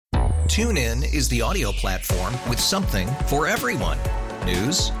TuneIn is the audio platform with something for everyone.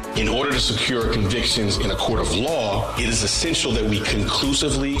 News. In order to secure convictions in a court of law, it is essential that we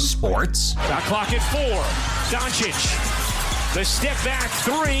conclusively. Sports. Shot clock at 4. Doncic. The step back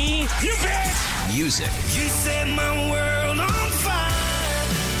 3. You bet. Music. You set my world on fire.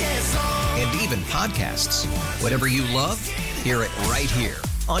 Yes, and even podcasts. Whatever you love, hear it right here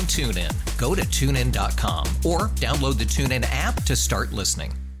on TuneIn. Go to TuneIn.com or download the TuneIn app to start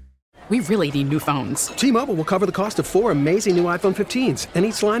listening. We really need new phones. T-Mobile will cover the cost of 4 amazing new iPhone 15s, and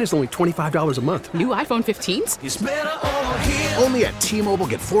each line is only $25 a month. New iPhone 15s? It's better over here. Only at T-Mobile,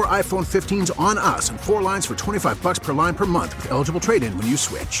 get 4 iPhone 15s on us and 4 lines for $25 per line per month with eligible trade-in when you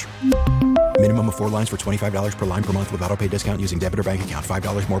switch. Minimum of 4 lines for $25 per line per month with autopay discount using debit or bank account.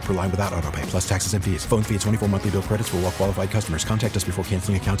 $5 more per line without autopay, plus taxes and fees. Phone fee at 24 monthly bill credits for well-qualified customers. Contact us before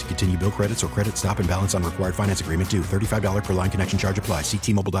canceling account to continue bill credits or credit stop and balance on required finance agreement due. $35 per line connection charge applies. See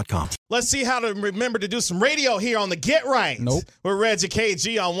T-Mobile.com. Let's see how to remember to do some radio here on the Get Right. Nope. We're Reg and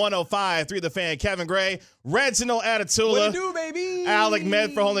KG on 105.3 The Fan. Kevin Gray, Reginald Atatula. What it do, baby? Alec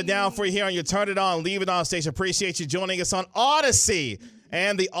Medford holding it down for you here on your Turn It On, Leave It On station. Appreciate you joining us on Odyssey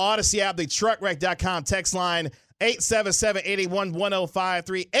and the Odyssey app, the truckwreck.com text line,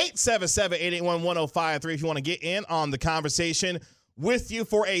 877-881-1053, 877-881-1053 if you want to get in on the conversation with you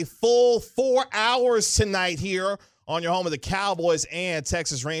for a full 4 hours tonight here on your home of the Cowboys and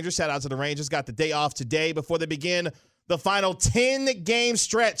Texas Rangers. Shout out to the Rangers. Got the day off today before they begin the final 10-game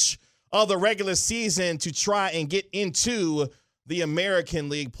stretch of the regular season to try and get into the American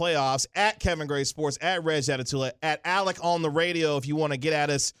League playoffs. At Kevin Gray Sports, at Reg Atatula, at Alec on the radio if you want to get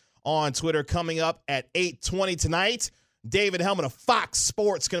at us on Twitter. Coming up at 8:20 tonight, David Hellman of Fox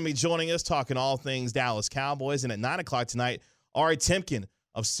Sports going to be joining us talking all things Dallas Cowboys. And at 9 o'clock tonight, Ari Timken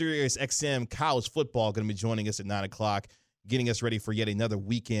of Sirius XM College Football going to be joining us at 9 o'clock, getting us ready for yet another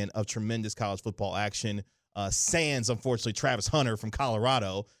weekend of tremendous college football action. Sans, unfortunately, Travis Hunter from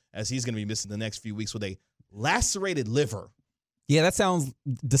Colorado, as he's going to be missing the next few weeks with a lacerated liver. Yeah, that sounds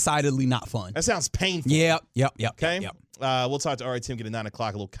decidedly not fun. That sounds painful. Yep. Okay? Yep. We'll talk to Ari Timken at 9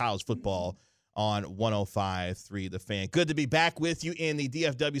 o'clock, a little college football on 105.3 The Fan. Good to be back with you in the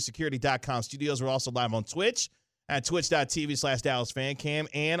DFWsecurity.com studios. We're also live on Twitch at twitch.tv/DallasFanCam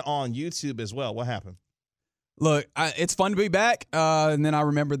and on YouTube as well. What happened? Look, it's fun to be back, and then I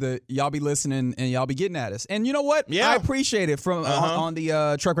remember that y'all be listening and y'all be getting at us. And you know what? Yeah. I appreciate it from on the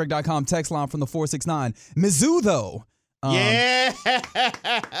truckwreck.com text line from the 469. Mizzou, though. Yeah.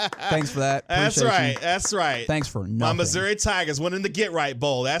 Thanks for that. That's right. Thanks for nothing. My Missouri Tigers winning the Get Right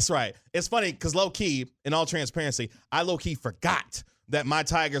Bowl. That's right. It's funny because low-key, in all transparency, I low-key forgot that my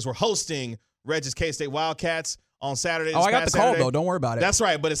Tigers were hosting Reg's K-State Wildcats on Saturday. I got the call, though. Don't worry about it. That's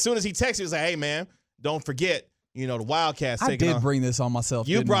right. But as soon as he texted, he was like, hey, man, don't forget, the Wildcats taking on. I did bring this on myself.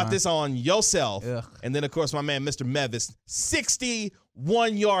 You brought this on yourself. Ugh. And then, of course, my man, Mr. Mevis,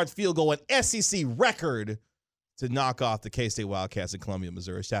 61-yard field goal, an SEC record to knock off the K-State Wildcats in Columbia,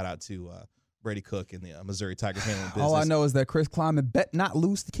 Missouri. Shout out to Brady Cook and the Missouri Tigers handling business. All I know is that Chris Kleiman bet not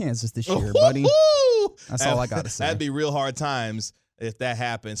lose to Kansas this year, buddy. That's all I got to say. That'd be real hard times if that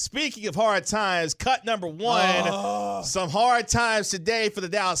happens. Speaking of hard times, cut number one. Some hard times today for the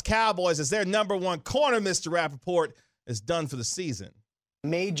Dallas Cowboys as their number one corner, Mr. Rappaport, is done for the season.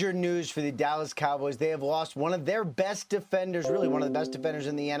 Major news for the Dallas Cowboys. They have lost one of their best defenders, really one of the best defenders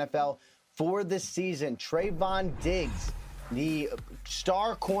in the NFL for this season, Trevon Diggs, the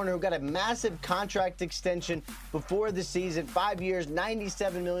star corner who got a massive contract extension before the season, 5 years,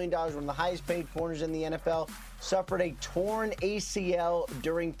 $97 million, one of the highest paid corners in the NFL, suffered a torn ACL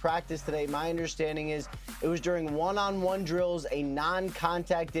during practice today. My understanding is it was during one-on-one drills, a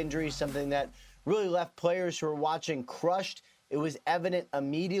non-contact injury, something that really left players who were watching crushed. It was evident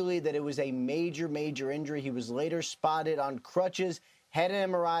immediately that it was a major, major injury. He was later spotted on crutches, had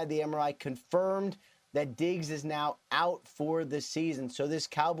an MRI. The MRI confirmed that Diggs is now out for the season. So this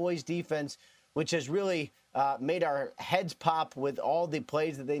Cowboys defense, which has really made our heads pop with all the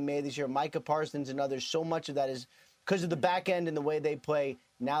plays that they made this year, Micah Parsons and others, so much of that is because of the back end and the way they play.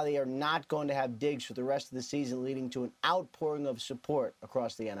 Now they are not going to have Diggs for the rest of the season, leading to an outpouring of support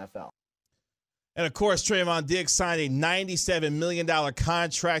across the NFL. And, of course, Trevon Diggs signed a $97 million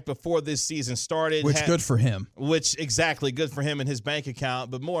contract before this season started. Which, good for him. Which, exactly, good for him in his bank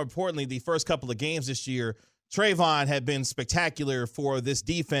account. But more importantly, the first couple of games this year, Trevon had been spectacular for this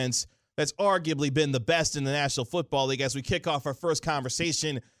defense that's arguably been the best in the National Football League. As we kick off our first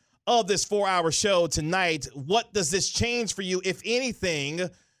conversation of this 4-hour show tonight, what does this change for you, if anything,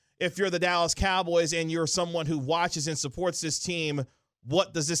 if you're the Dallas Cowboys and you're someone who watches and supports this team?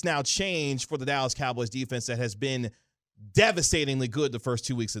 What does this now change for the Dallas Cowboys defense that has been devastatingly good the first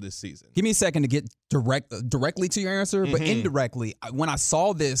 2 weeks of this season. Give me a second to get directly to your answer, but indirectly, when I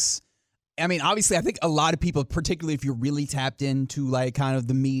saw this, I mean, obviously, I think a lot of people, particularly if you're really tapped into like kind of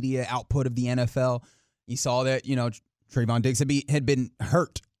the media output of the NFL, you saw that, Trevon Diggs had been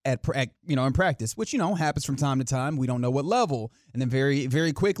hurt in practice, which, happens from time to time. We don't know what level. And then very,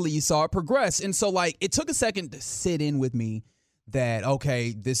 very quickly you saw it progress. And so like it took a second to sit in with me that,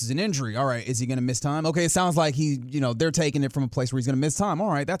 okay, this is an injury. All right, is he going to miss time? Okay, it sounds like they're taking it from a place where he's going to miss time. All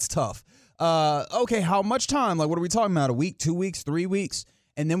right, that's tough. Okay, how much time? Like, what are we talking about? A week, 2 weeks, 3 weeks?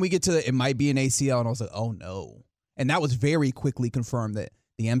 And then we get to it might be an ACL, and I was like, oh no. And that was very quickly confirmed that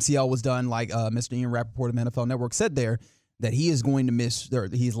the MCL was done, like Mr. Ian Rappaport of NFL Network said there, that he is going to miss, or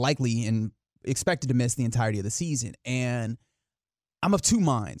he's likely and expected to miss the entirety of the season. And I'm of two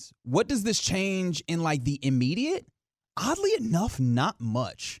minds. What does this change in like the immediate? Oddly enough, not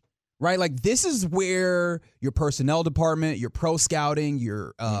much, right? Like this is where your personnel department, your pro scouting,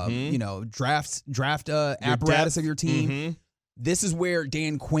 your draft apparatus of your team. This is where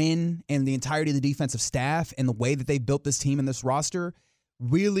Dan Quinn and the entirety of the defensive staff and the way that they built this team and this roster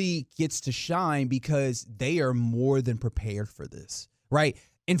really gets to shine because they are more than prepared for this, right?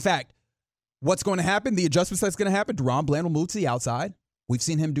 In fact, what's going to happen, the adjustments that's going to happen, DaRon Bland will move to the outside. We've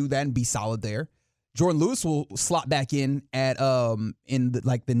seen him do that and be solid there. Jordan Lewis will slot back in at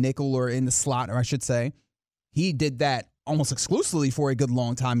the nickel or in the slot, or I should say. He did that almost exclusively for a good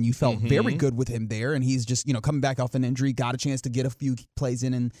long time, and you felt very good with him there. And he's just, coming back off an injury, got a chance to get a few plays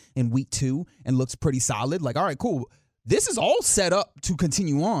in week 2 and looks pretty solid. Like, all right, cool. This is all set up to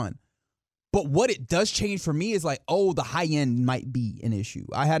continue on. But what it does change for me is like, the high end might be an issue.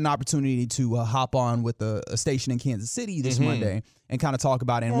 I had an opportunity to hop on with a station in Kansas City this Monday and kind of talk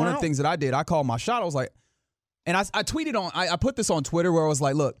about it. And one of the things that I did, I called my shot. I was like, and I tweeted I put this on Twitter where I was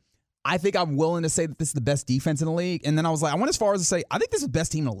like, look, I think I'm willing to say that this is the best defense in the league. And then I was like, I went as far as to say, I think this is the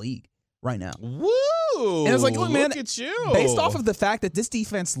best team in the league right now. Woo! And I was like, look, man, at you. Based off of the fact that this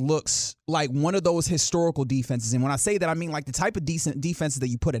defense looks like one of those historical defenses. And when I say that, I mean like the type of decent defenses that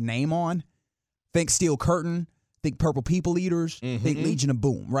you put a name on. Think Steel Curtain, think Purple People Eaters, think Legion of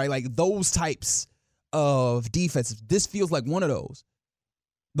Boom, right? Like those types of defenses. This feels like one of those.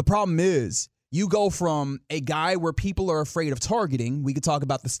 The problem is you go from a guy where people are afraid of targeting. We could talk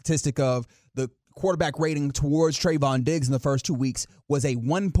about the statistic of the quarterback rating towards Trevon Diggs in the first 2 weeks was a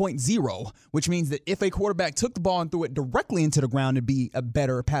 1.0, which means that if a quarterback took the ball and threw it directly into the ground, it'd be a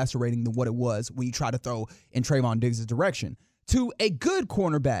better passer rating than what it was when you try to throw in Trevon Diggs' direction. To a good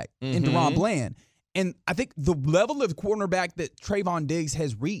cornerback in DaRon Bland. And I think the level of cornerback that Trevon Diggs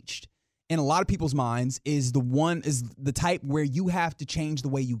has reached in a lot of people's minds is the type where you have to change the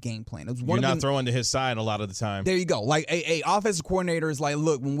way you game plan. You're not throwing to his side a lot of the time. There you go. Like a offensive coordinator is like,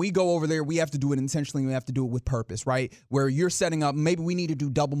 look, when we go over there, we have to do it intentionally. We have to do it with purpose, right? Where you're setting up, maybe we need to do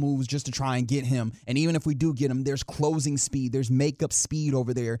double moves just to try and get him. And even if we do get him, there's closing speed. There's makeup speed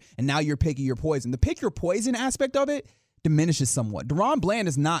over there. And now you're picking your poison. The pick your poison aspect of it diminishes somewhat. DaRon Bland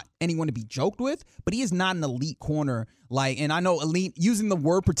is not anyone to be joked with, but he is not an elite corner. And I know elite, using the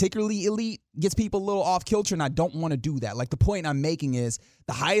word particularly elite gets people a little off kilter, and I don't want to do that. Like the point I'm making is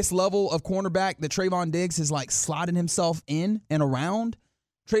the highest level of cornerback that Trevon Diggs has like slotted himself in and around.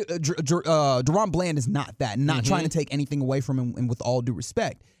 DaRon Bland is not that. Not trying to take anything away from him, and with all due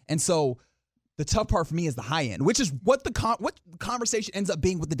respect. And so the tough part for me is the high end, which is what the conversation ends up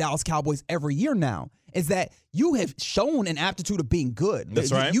being with the Dallas Cowboys every year now, is that you have shown an aptitude of being good.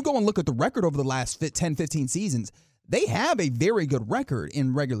 That's right. You go and look at the record over the last 10, 15 seasons. They have a very good record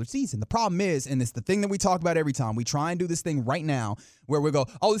in regular season. The problem is, and it's the thing that we talk about every time, we try and do this thing right now where we go,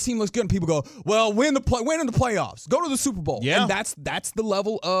 this team looks good, and people go, well, win in the playoffs, go to the Super Bowl. Yeah. And that's the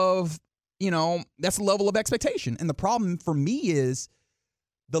level of, that's the level of expectation. And the problem for me is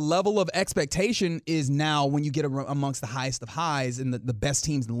the level of expectation is now when you get amongst the highest of highs and the best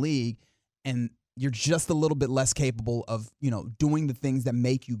teams in the league, and you're just a little bit less capable of, doing the things that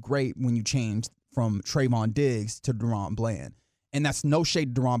make you great when you change from Trevon Diggs to DaRon Bland. And that's no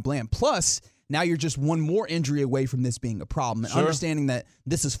shade to DaRon Bland. Plus, now you're just one more injury away from this being a problem. And understanding that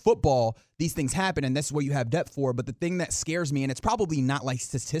this is football, these things happen, and that's what you have depth for. But the thing that scares me, and it's probably not like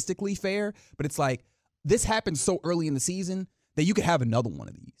statistically fair, but it's like this happened so early in the season that you could have another one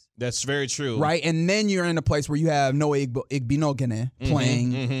of these. That's very true. Right? And then you're in a place where you have Noah Igbinoghene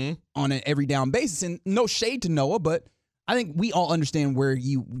playing on an every down basis. And no shade to Noah, but I think we all understand where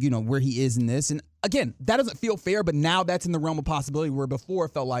where he is in this. And again, that doesn't feel fair, but now that's in the realm of possibility, where before it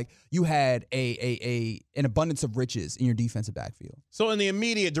felt like you had an abundance of riches in your defensive backfield. So in the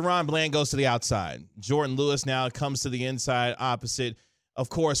immediate, DaRon Bland goes to the outside. Jordan Lewis now comes to the inside opposite. of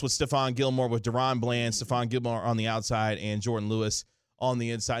course, with Stephon Gilmore, with Deron Bland, Stephon Gilmore on the outside, and Jordan Lewis on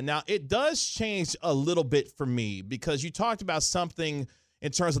the inside. Now, it does change a little bit for me because you talked about something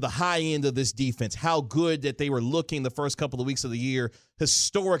in terms of the high end of this defense, how good that they were looking the first couple of weeks of the year,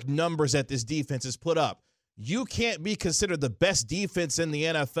 historic numbers that this defense has put up. You can't be considered the best defense in the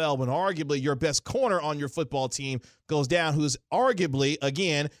NFL when arguably your best corner on your football team goes down, who's arguably,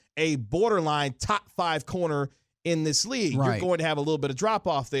 again, a borderline top 5 corner in this league. Right. You're going to have a little bit of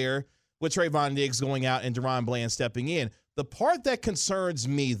drop-off there with Trevon Diggs going out and Deron Bland stepping in. The part that concerns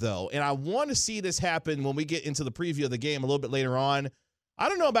me, though, and I want to see this happen when we get into the preview of the game a little bit later on, I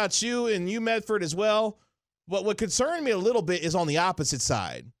don't know about you and you, Medford, as well, but what concerned me a little bit is on the opposite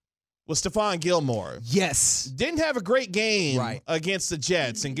side with Stephon Gilmore. Yes. Didn't have a great game against the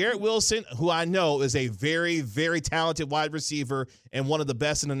Jets. And Garrett Wilson, who I know is a very, very talented wide receiver and one of the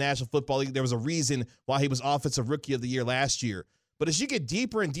best in the National Football League. There was a reason why he was Offensive Rookie of the Year last year. But as you get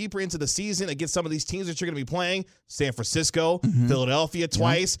deeper and deeper into the season against some of these teams that you're going to be playing, San Francisco, Philadelphia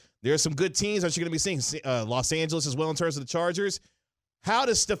twice, there's some good teams that you're going to be seeing, Los Angeles as well in terms of the Chargers. How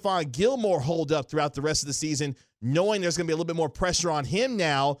does Stephon Gilmore hold up throughout the rest of the season, knowing there's going to be a little bit more pressure on him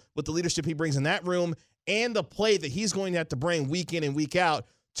now with the leadership he brings in that room and the play that he's going to have to bring week in and week out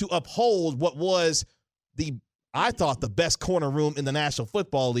to uphold what was I thought, the best corner room in the National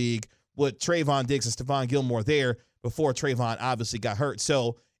Football League with Trevon Diggs and Stephon Gilmore there before Trevon obviously got hurt.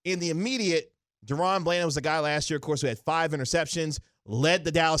 So in the immediate, Deron Bland was the guy last year, of course, who had 5 interceptions, led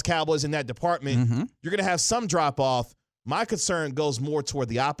the Dallas Cowboys in that department. You're going to have some drop-off. My concern goes more toward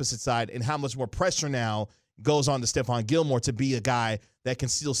the opposite side and how much more pressure now goes on to Stephon Gilmore to be a guy that can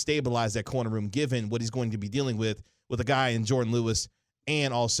still stabilize that corner room given what he's going to be dealing with a guy in Jordan Lewis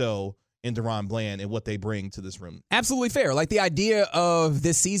and also in Deron Bland and what they bring to this room. Absolutely fair. Like, the idea of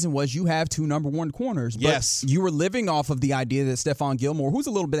this season was you have 2 number 1 corners. But yes. You were living off of the idea that Stephon Gilmore, who's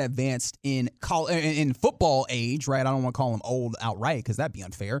a little bit advanced in football age, right? I don't want to call him old outright because that'd be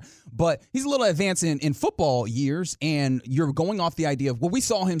unfair. But he's a little advanced in football years, and you're going off the idea of, well, we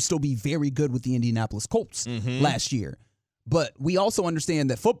saw him still be very good with the Indianapolis Colts last year. But we also understand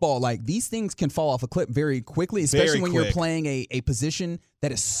that football, like, these things can fall off a cliff very quickly, especially when you're playing a position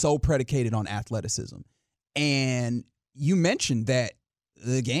that is so predicated on athleticism. And you mentioned that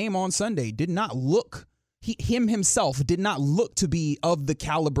the game on Sunday did not look, himself did not look to be of the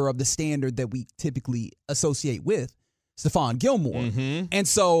caliber of the standard that we typically associate with Stephon Gilmore. And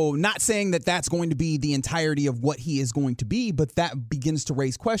so, not saying that that's going to be the entirety of what he is going to be, but that begins to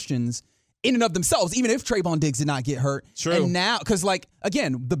raise questions in and of themselves, even if Trevon Diggs did not get hurt. True. And now, because, like,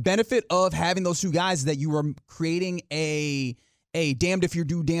 again, the benefit of having those 2 guys is that you are creating a damned if you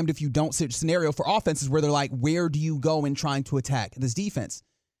do, damned if you don't scenario for offenses where they're like, where do you go in trying to attack this defense?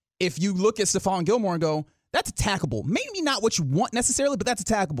 If you look at Stephon Gilmore and go, that's attackable. Maybe not what you want necessarily, but that's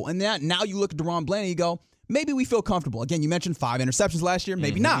attackable. And now you look at Deron Bland and you go, maybe we feel comfortable. Again, you mentioned 5 interceptions last year.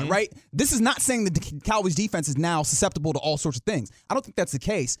 Maybe not, right? This is not saying that the Cowboys defense is now susceptible to all sorts of things. I don't think that's the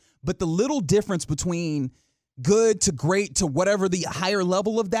case. But the little difference between good to great to whatever the higher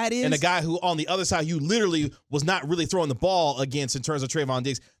level of that is. And a guy who on the other side, you literally was not really throwing the ball against in terms of Trevon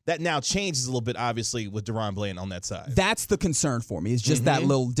Diggs, that now changes a little bit, obviously, with Deron Bland on that side. That's the concern for me, is just that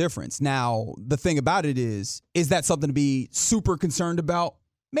little difference. Now, the thing about it is that something to be super concerned about?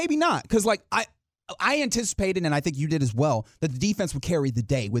 Maybe not. Because, like, I anticipated, and I think you did as well, that the defense would carry the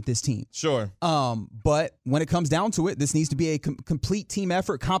day with this team. Sure. But when it comes down to it, this needs to be a complete team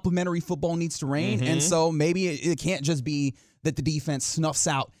effort. Complementary football needs to reign. And so maybe it can't just be that the defense snuffs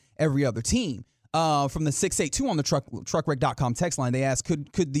out every other team. From the 682 on the truckwreck.com text line, they asked,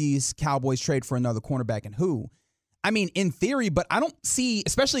 could these Cowboys trade for another cornerback and who? I mean, in theory, but I don't see,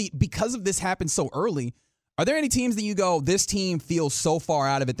 especially because of this happened so early, are there any teams that you go, this team feels so far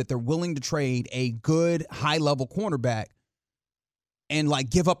out of it that they're willing to trade a good high-level cornerback and,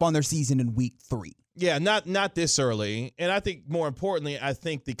 like, give up on their season in week 3? Yeah, not this early. And I think more importantly, I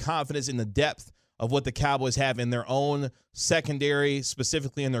think the confidence in the depth of what the Cowboys have in their own secondary,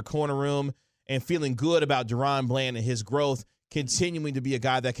 specifically in their corner room, and feeling good about Deron Bland and his growth, continuing to be a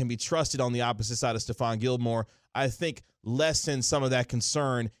guy that can be trusted on the opposite side of Stephon Gilmore, I think lessen some of that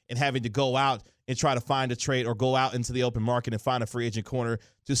concern in having to go out and try to find a trade or go out into the open market and find a free agent corner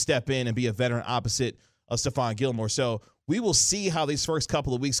to step in and be a veteran opposite of Stephon Gilmore. So we will see how these first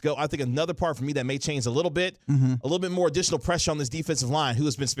couple of weeks go. I think another part for me that may change a little bit more additional pressure on this defensive line, who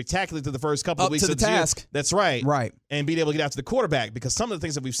has been spectacular through the first couple of weeks. Up to the task. That's right. Right. And being able to get after the quarterback, because some of the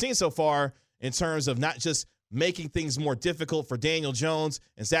things that we've seen so far in terms of not just making things more difficult for Daniel Jones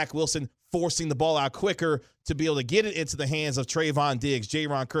and Zach Wilson, forcing the ball out quicker to be able to get it into the hands of Trevon Diggs,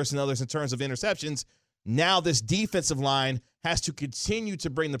 Jaron Kearse, and others in terms of interceptions. Now this defensive line has to continue to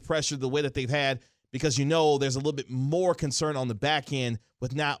bring the pressure the way that they've had, because there's a little bit more concern on the back end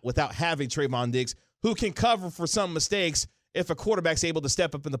without having Trevon Diggs, who can cover for some mistakes if a quarterback's able to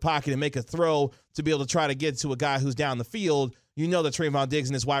step up in the pocket and make a throw to be able to try to get to a guy who's down the field. That Trevon Diggs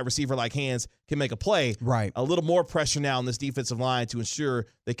and his wide receiver-like hands can make a play. Right. A little more pressure now on this defensive line to ensure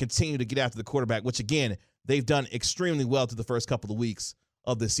they continue to get after the quarterback, which, again, they've done extremely well through the first couple of weeks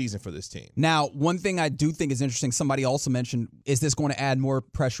of this season for this team. Now, one thing I do think is interesting, somebody also mentioned, is this going to add more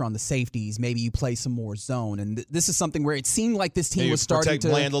pressure on the safeties? Maybe you play some more zone. And this is something where it seemed like this team was starting to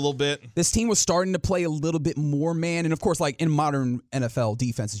Bland a little bit. This team was starting to play a little bit more man. And of course, like in modern NFL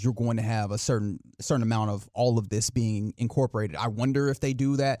defenses, you're going to have a certain amount of all of this being incorporated. I wonder if they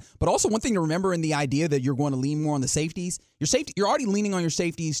do that. But also one thing to remember in the idea that you're going to lean more on the safeties, you're already leaning on your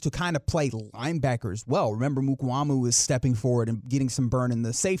safeties to kind of play linebacker as well. Remember, Mukwamu is stepping forward and getting some burn in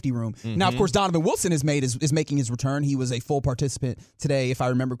the safety room. Mm-hmm. Now, of course, Donovan Wilson is making his return. He was a full participant today, if I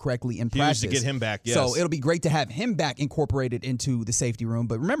remember correctly, in practice. To get him back, yes. So it'll be great to have him back incorporated into the safety room.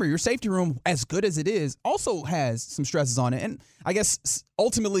 But remember, your safety room, as good as it is, also has some stresses on it. And I guess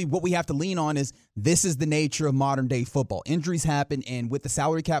ultimately what we have to lean on is this is the nature of modern day football. Injuries happen, and with the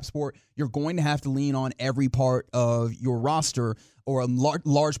salary cap sport, you're going to have to lean on every part of your roster or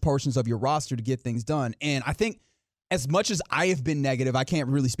large portions of your roster to get things done. And I think as much as I have been negative, I can't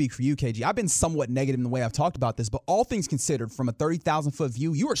really speak for you, KG. I've been somewhat negative in the way I've talked about this, but all things considered, from a 30,000-foot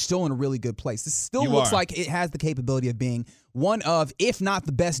view, you are still in a really good place. This still looks like it has the capability of being one of, if not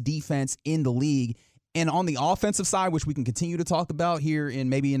the best defense in the league. And on the offensive side, which we can continue to talk about here in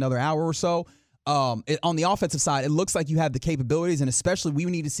maybe another hour or so, on the offensive side, it looks like you have the capabilities, and especially we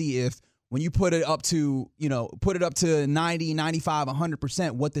need to see if when you put it up to 90, 95,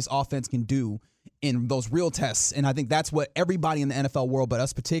 100%, what this offense can do in those real tests. And I think that's what everybody in the NFL world, but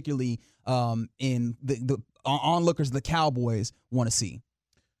us particularly in the onlookers, the Cowboys, want to see.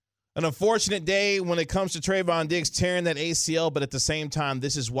 An unfortunate day when it comes to Trevon Diggs tearing that ACL, but at the same time,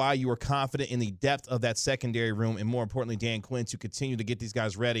 this is why you are confident in the depth of that secondary room, and more importantly, Dan Quinn, to continue to get these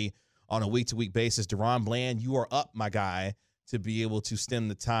guys ready on a week-to-week basis. Deron Bland, you are up, my guy, to be able to stem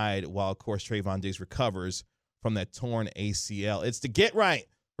the tide while, of course, Trevon Diggs recovers from that torn ACL. It's the Get Right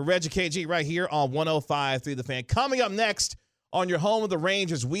for Reggie KG right here on 105.3 The Fan. Coming up next on your home of the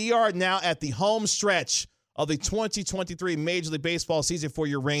Rangers, we are now at the home stretch of the 2023 Major League Baseball season for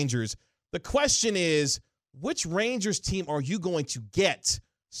your Rangers. The question is, which Rangers team are you going to get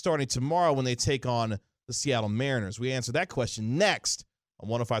starting tomorrow when they take on the Seattle Mariners? We answer that question next on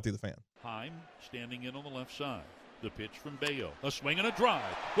 105.3 The Fan. Heim standing in on the left side. The pitch from Bayo. A swing and a drive.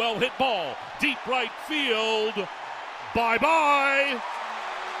 Well hit ball. Deep right field. Bye-bye.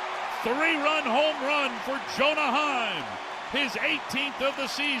 3-run home run for Jonah Heim. His 18th of the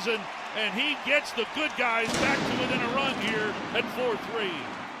season. And he gets the good guys back to within a run here at 4-3.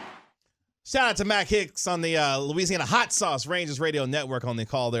 Shout out to Mac Hicks on the Louisiana Hot Sauce Rangers Radio Network on the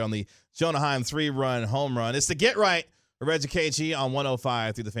call there on the Jonah Heim 3-run home run. It's the Get Right for Reggie KG on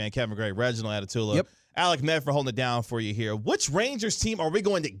 105 The Fan. Kevin Gray, Reginald Atatula, yep. Alec Medford holding it down for you here. Which Rangers team are we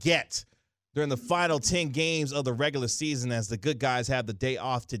going to get during the final 10 games of the regular season, as the good guys have the day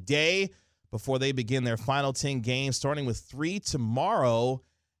off today before they begin their final 10 games, starting with 3 tomorrow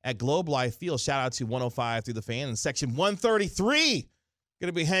at Globe Life Field? Shout out to 105 The Fan in section 133. Going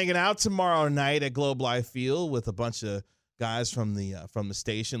to be hanging out tomorrow night at Globe Life Field with a bunch of guys from the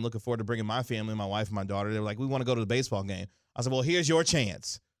station. Looking forward to bringing my family, my wife and my daughter. They were like, we want to go to the baseball game. I said, well, here's your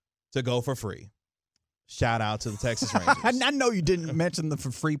chance to go for free. Shout out to the Texas Rangers. I know you didn't mention the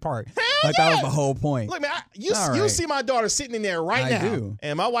for free part. Like that was the whole point. Look, man, you see my daughter sitting in there right now. I do.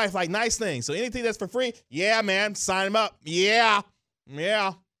 And my wife like nice things. So anything that's for free, yeah, man, sign them up. Yeah.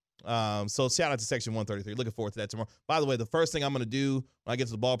 So shout out to section 133. Looking forward to that tomorrow. By the way, the first thing I'm going to do when I get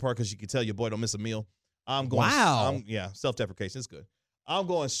to the ballpark, because you can tell your boy don't miss a meal, I'm going. Wow. Self-deprecation is good. I'm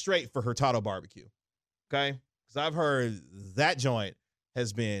going straight for Hurtado Barbecue. Okay? Because I've heard that joint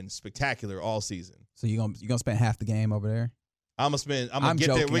has been spectacular all season. So you gonna spend half the game over there? I'm gonna get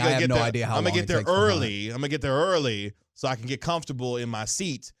joking. there. I have no idea how long I'm gonna get there it takes early. I'm gonna get there early so I can get comfortable in my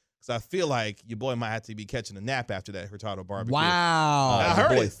seat. Because I feel like your boy might have to be catching a nap after that Hurtado Barbecue. Wow. I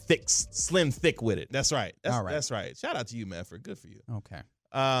heard boy it. Slim thick with it. That's right. All right. That's right. Shout out to you, Medford. Good for you. Okay.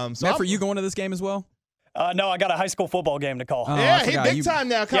 So Medford, you going to this game as well? No, I got a high school football game to call. Yeah, he big time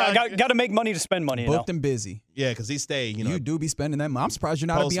now. Yeah, I got to make money to spend money. Booked and busy. Yeah, because he stayed. You do be spending that money. I'm surprised you're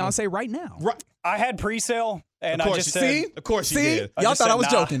not a Beyonce right now. Right. I had pre-sale, and I just said, see? Of course you did. Y'all thought I was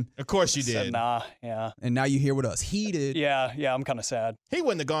joking. Of course you said, did. nah, yeah. And now you here with us. Heated. Yeah, I'm kind of sad. He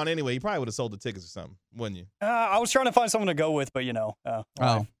wouldn't have gone anyway. He probably would have sold the tickets or something, wouldn't you? I was trying to find someone to go with, but okay.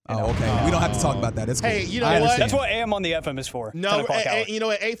 We don't have to talk about that. It's cool. Hey, you know what? That's what AM on the FM is for. No, you know,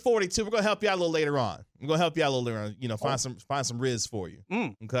 at 8:42, we're gonna help you out a little later on. We're gonna help you out a little later on. You know, find some Riz for you.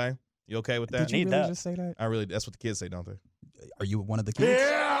 Okay, you okay with that? Did you really just say that? I really. That's what the kids say, don't they? Are you one of the kids?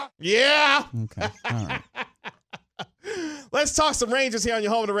 Yeah. Okay. All right. Let's talk some Rangers here on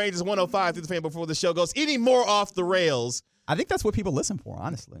your home of the Rangers 105 through the fan before the show goes any more off the rails. I think that's what people listen for,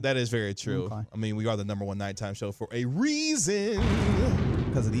 honestly. That is very true. Okay. I mean, we are the number one nighttime show for a reason.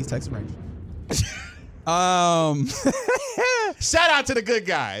 Because of these Texas Rangers. Shout out to the good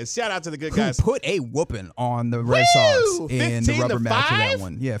guys. Shout out to the good guys. Who put a whooping on the Red Sox in the rubber match of that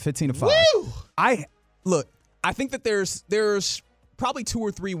one. Yeah, 15-5. Woo! I think that there's probably 2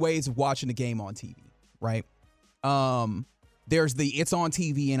 or 3 ways of watching the game on TV, right? There's the it's on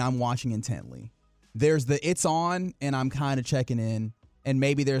TV and I'm watching intently. There's the it's on and I'm kind of checking in. And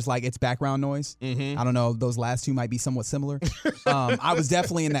maybe there's like it's background noise. Mm-hmm. I don't know. Those last 2 might be somewhat similar. I was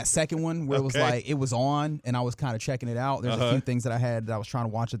definitely in that second one where it was like it was on and I was kind of checking it out. There's a few things that I had that I was trying to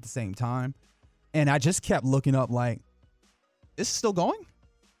watch at the same time. And I just kept looking up like, is it still going?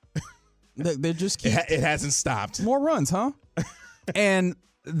 They just keep. It hasn't stopped. More runs, huh? And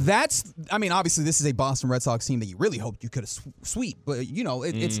obviously this is a Boston Red Sox team that you really hoped you could have sweep. But, you know,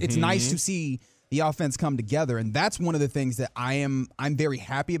 it's nice to see the offense come together. And that's one of the things that I'm very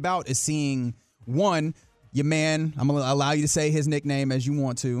happy about is seeing, one, your man, I'm going to allow you to say his nickname as you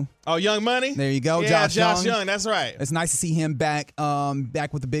want to. Oh, Young Money? There you go. Yeah, Josh Young, that's right. It's nice to see him back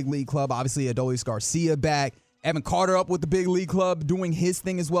with the big league club. Obviously, Adolis Garcia back. Evan Carter up with the big league club doing his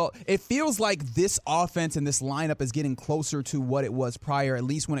thing as well. It feels like this offense and this lineup is getting closer to what it was prior, at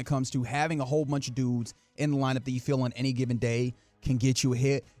least when it comes to having a whole bunch of dudes in the lineup that you feel on any given day can get you a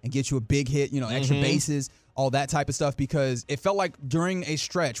hit and get you a big hit, extra bases, all that type of stuff, because it felt like during a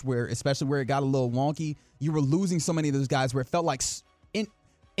stretch where, especially where it got a little wonky, you were losing so many of those guys where it felt like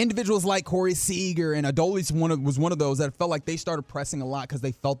individuals like Corey Seager and Adolis was one of those that felt like they started pressing a lot because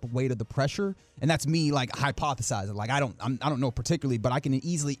they felt the weight of the pressure. And that's me like hypothesizing. Like I don't know particularly, but I can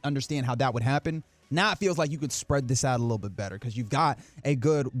easily understand how that would happen. Now it feels like you could spread this out a little bit better because you've got a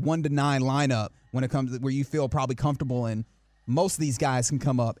good 1-9 lineup when it comes to where you feel probably comfortable and most of these guys can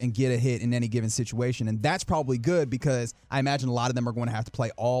come up and get a hit in any given situation. And that's probably good because I imagine a lot of them are going to have to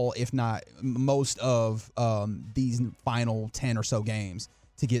play all, if not most of these final 10 or so games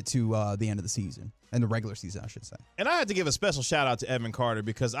to get to the end of the season, and the regular season, I should say. And I had to give a special shout out to Evan Carter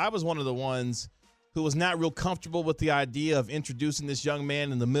because I was one of the ones who was not real comfortable with the idea of introducing this young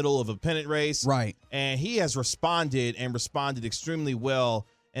man in the middle of a pennant race. Right. And he has responded extremely well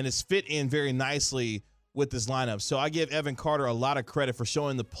and has fit in very nicely with this lineup. So I give Evan Carter a lot of credit for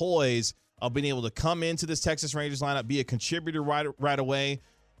showing the poise of being able to come into this Texas Rangers lineup, be a contributor right away,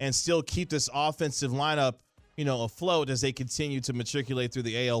 and still keep this offensive lineup afloat as they continue to matriculate through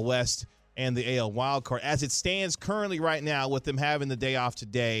the AL West and the AL wildcard. As it stands currently right now with them having the day off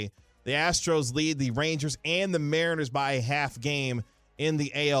today, the Astros lead the Rangers and the Mariners by a half game in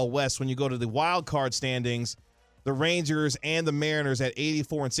the AL West. When you go to the wildcard standings, the Rangers and the Mariners at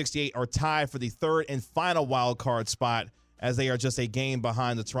 84 and 68 are tied for the third and final wildcard spot as they are just a game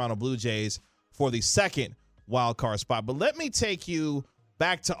behind the Toronto Blue Jays for the second wildcard spot. But let me take you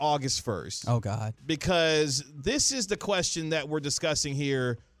back to August 1st. Oh, God. Because this is the question that we're discussing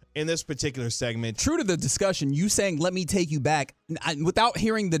here in this particular segment. True to the discussion, you saying, let me take you back, without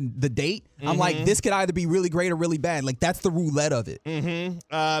hearing the date, I'm like, this could either be really great or really bad. Like, that's the roulette of it.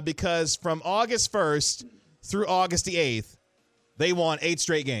 Because from August 1st through August the 8th, they won 8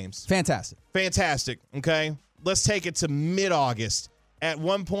 straight games. Fantastic. Okay? Let's take it to mid-August. At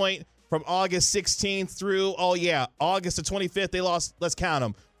one point, from August 16th through, August the 25th, they lost, let's count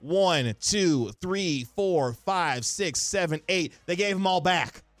them, 1, 2, 3, 4, 5, 6, 7, 8. They gave them all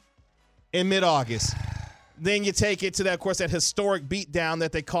back in mid-August. Then you take it to that, of course, that historic beatdown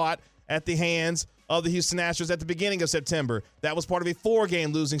that they caught at the hands of the Houston Astros at the beginning of September. That was part of a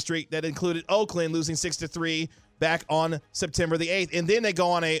 4-game losing streak that included Oakland losing 6-3 back on September the 8th. And then they go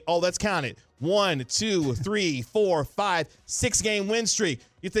on let's count it, 1, 2, 3, 4, 5, 6-game win streak.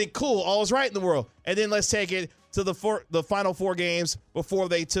 You think, cool, all is right in the world. And then let's take it to the final 4 games before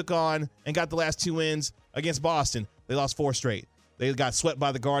they took on and got the last 2 wins against Boston. They lost 4 straight. They got swept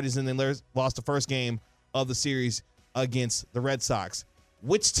by the Guardians and then lost the first game of the series against the Red Sox.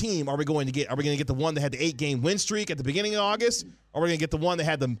 Which team are we going to get? Are we going to get the one that had the 8-game win streak at the beginning of August? Or are we going to get the one that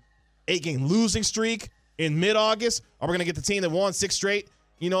had the 8-game losing streak in mid-August? Are we going to get the team that won 6 straight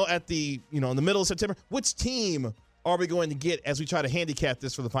at the, in the middle of September, which team are we going to get as we try to handicap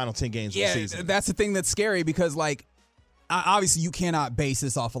this for the final 10 games of the season? Yeah, that's the thing that's scary because, obviously you cannot base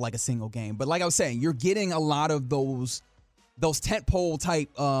this off of, a single game. But like I was saying, you're getting a lot of those tentpole type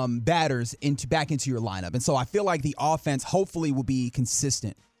batters back into your lineup. And so I feel like the offense hopefully will be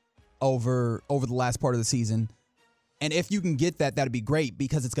consistent over the last part of the season. And if you can get that, that'd be great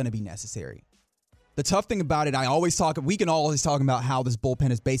because it's going to be necessary. The tough thing about it, we can always talk about how this bullpen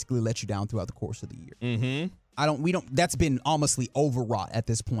has basically let you down throughout the course of the year. Mm-hmm. That's been almostly overwrought at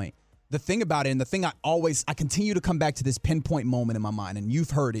this point. The thing about it, and the thing I continue to come back to this pinpoint moment in my mind, and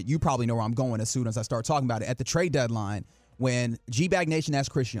you've heard it, you probably know where I'm going as soon as I start talking about it. At the trade deadline, when G-Bag Nation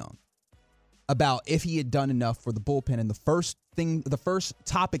asked Chris Young about if he had done enough for the bullpen, and the first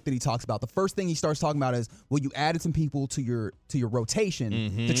topic that he talks about, the first thing he starts talking about is, well, you added some people to your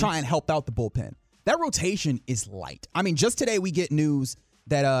rotation to try and help out the bullpen. That rotation is light. I mean, just today we get news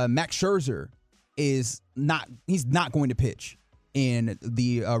that Max Scherzer he's not going to pitch in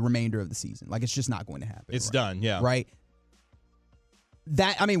the remainder of the season. It's just not going to happen. It's done, yeah. Right?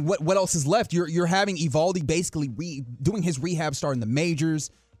 What else is left? You're having Evaldi basically doing his rehab start in the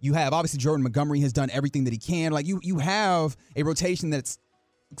majors. You have, obviously, Jordan Montgomery has done everything that he can. You have a rotation that's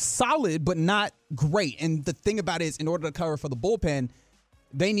solid but not great. And the thing about it is, in order to cover for the bullpen,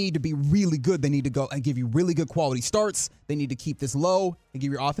 they need to be really good. They need to go and give you really good quality starts. They need to keep this low and give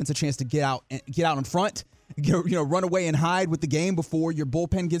your offense a chance to get out in front. Run away and hide with the game before your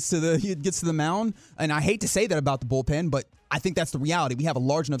bullpen gets to the mound. And I hate to say that about the bullpen, but I think that's the reality. We have a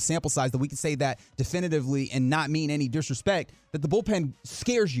large enough sample size that we can say that definitively and not mean any disrespect, that the bullpen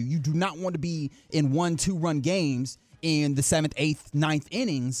scares you. You do not want to be in 1-2 run games in the 7th, 8th, 9th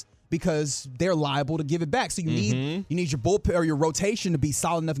innings because they're liable to give it back. So you need your bullpen or your rotation to be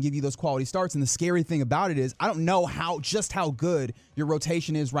solid enough and give you those quality starts. And the scary thing about it is I don't know how good your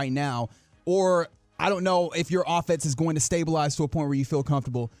rotation is right now, or I don't know if your offense is going to stabilize to a point where you feel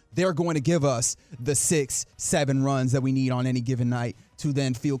comfortable. They're going to give us the 6-7 runs that we need on any given night to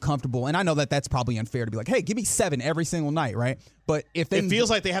then feel comfortable. And I know that that's probably unfair to be like, hey, give me 7 every single night, right? But it feels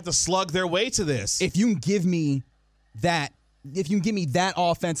like they have to slug their way to this. If you can give me that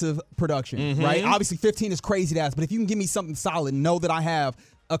offensive production, right? Obviously 15 is crazy to ask, but if you can give me something solid, know that I have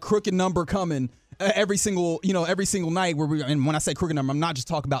a crooked number coming every single night and when I say crooked number, I'm not just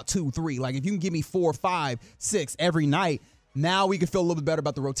talking about 2, 3. If you can give me 4, 5, 6 every night, now we can feel a little bit better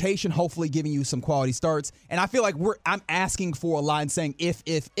about the rotation, hopefully giving you some quality starts. And I feel like I'm asking for a line saying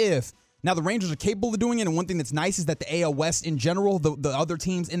if. Now, the Rangers are capable of doing it, and one thing that's nice is that the AL West in general, the other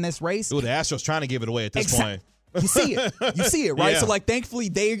teams in this race. Ooh, the Astros trying to give it away at this point. You see it, right? Yeah. So, thankfully,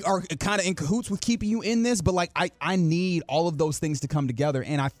 they are kind of in cahoots with keeping you in this, but, I need all of those things to come together,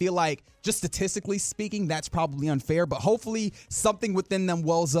 and I feel like, just statistically speaking, that's probably unfair, but hopefully something within them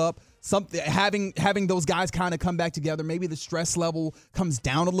wells up, having those guys kind of come back together. Maybe the stress level comes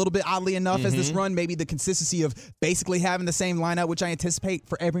down a little bit, oddly enough, as this run. Maybe the consistency of basically having the same lineup, which I anticipate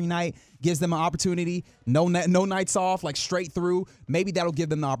for every night, gives them an opportunity. No nights off, straight through. Maybe that'll give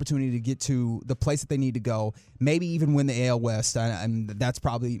them the opportunity to get to the place that they need to go. Maybe even win the AL West. And that's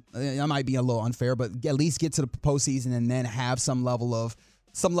probably, I might be a little unfair, but at least get to the postseason and then have some level of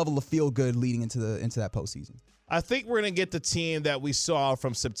feel good leading into that postseason. I think we're going to get the team that we saw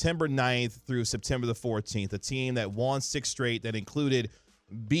from September 9th through September the 14th, a team that won 6 straight, that included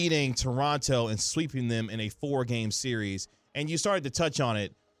beating Toronto and sweeping them in a 4-game series. And you started to touch on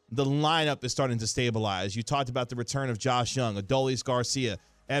it. The lineup is starting to stabilize. You talked about the return of Josh Young, Adolis Garcia,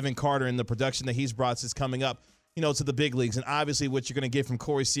 Evan Carter, and the production that he's brought since coming up, to the big leagues. And obviously what you're going to get from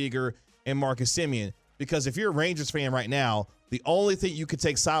Corey Seager and Marcus Semien. Because if you're a Rangers fan right now, the only thing you could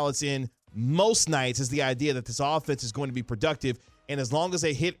take solace in most nights is the idea that this offense is going to be productive. And as long as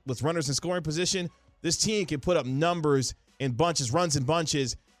they hit with runners in scoring position, this team can put up numbers in bunches, runs in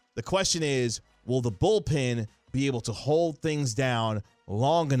bunches. The question is, will the bullpen be able to hold things down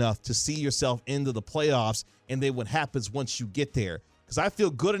long enough to see yourself into the playoffs and then what happens once you get there? Because I feel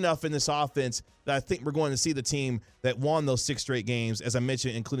good enough in this offense that I think we're going to see the team that won those 6 straight games, as I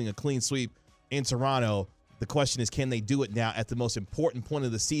mentioned, including a clean sweep in Toronto. The question is, can they do it now at the most important point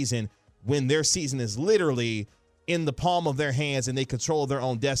of the season, when their season is literally in the palm of their hands and they control their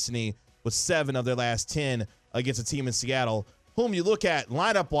own destiny with 7 of their last 10 against a team in Seattle, whom you look at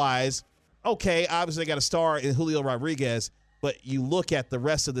lineup-wise, okay, obviously they got a star in Julio Rodriguez, but you look at the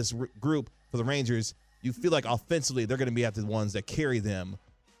rest of this group for the Rangers, you feel like offensively they're going to be at the ones that carry them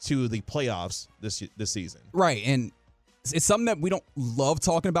to the playoffs this season. Right, and it's something that we don't love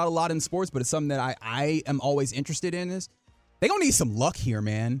talking about a lot in sports, but it's something that I am always interested in is, They're going to need some luck here,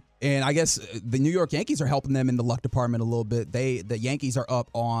 man. And I guess the New York Yankees are helping them in the luck department a little bit. The Yankees are up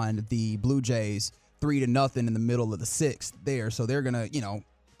on the Blue Jays 3-0 in the middle of the 6th there. So they're going to,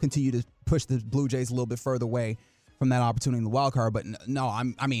 continue to push the Blue Jays a little bit further away from that opportunity in the wild card. But no,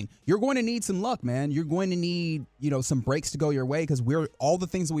 I mean, you're going to need some luck, man. You're going to need, some breaks to go your way, because all the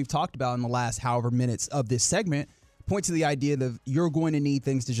things that we've talked about in the last however minutes of this segment point to the idea that you're going to need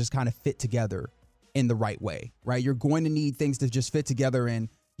things to just kind of fit together in the right way, right? You're going to need things to just fit together, and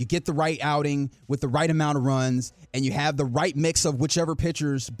you get the right outing with the right amount of runs, and you have the right mix of whichever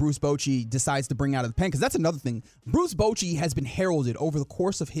pitchers Bruce Bochy decides to bring out of the pen. Because that's another thing. Bruce Bochy has been heralded over the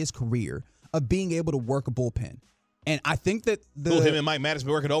course of his career of being able to work a bullpen. And I think that him and Mike Maddox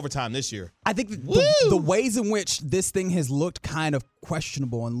been working overtime this year. I think the ways in which this thing has looked kind of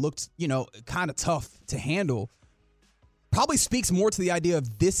questionable and looked, kind of tough to handle probably speaks more to the idea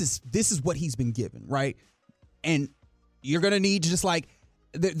of this is what he's been given, right? And you're going to need just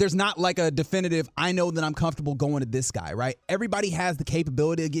there's not like a definitive, I know that I'm comfortable going to this guy, right? Everybody has the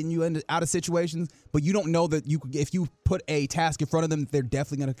capability of getting you out of situations, but you don't know that if you put a task in front of them, they're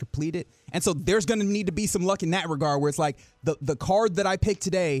definitely going to complete it. And so there's going to need to be some luck in that regard, where it's like the card that I picked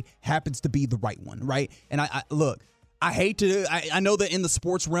today happens to be the right one, right? And I look, I know that in the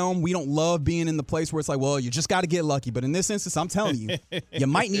sports realm, we don't love being in the place where it's like, well, you just got to get lucky. But in this instance, I'm telling you, you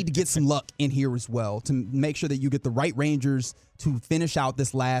might need to get some luck in here as well to make sure that you get the right Rangers to finish out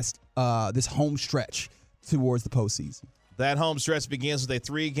this this home stretch towards the postseason. That home stretch begins with a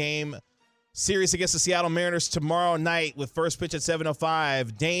 3-game series against the Seattle Mariners tomorrow night with first pitch at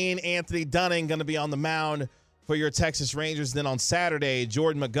 7:05. Dane Anthony Dunning going to be on the mound for your Texas Rangers. Then on Saturday,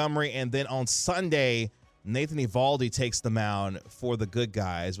 Jordan Montgomery. And then on Sunday, Nathan Eovaldi takes the mound for the good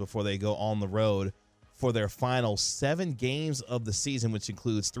guys before they go on the road for their final 7 games of the season, which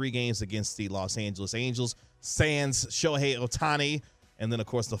includes 3 games against the Los Angeles Angels, sans Shohei Ohtani, and then, of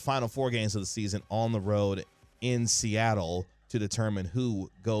course, the final 4 games of the season on the road in Seattle to determine who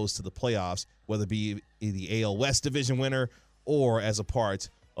goes to the playoffs, whether it be the AL West division winner or as a part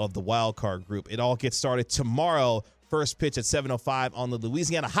of the wild card group. It all gets started tomorrow, first pitch at 7:05 on the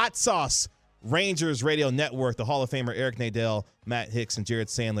Louisiana Hot Sauce Rangers Radio Network. The Hall of Famer Eric Nadel, Matt Hicks, and Jared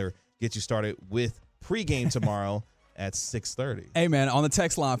Sandler get you started with pregame tomorrow at 6:30. Hey, man, on the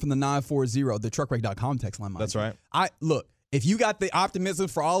text line from the 940, the truckwreck.com text line. That's right. Look, if you got the optimism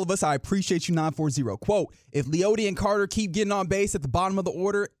for all of us, I appreciate you, 940. Quote, if Leody and Carter keep getting on base at the bottom of the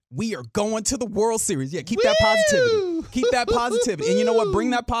order, we are going to the World Series. Yeah, keep that positivity. Keep that positivity. And you know what? Bring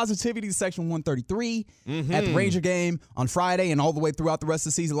that positivity to Section 133 at the Ranger game on Friday and all the way throughout the rest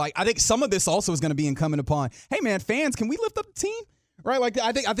of the season. I think some of this also is going to be incumbent upon, hey, man, fans, can we lift up the team? Right?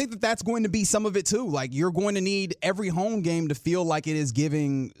 I think that's going to be some of it, too. You're going to need every home game to feel like it is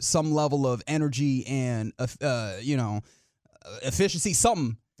giving some level of energy and, efficiency,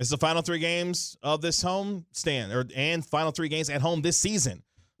 something. It's the final 3 games of this home stand, and final 3 games at home this season.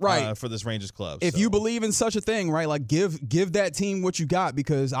 Right. For this Rangers club. If you believe in such a thing, right, give that team what you got,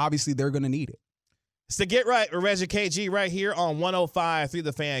 because obviously they're going to need it. It's the Get Right with Reggie KG right here on 105.3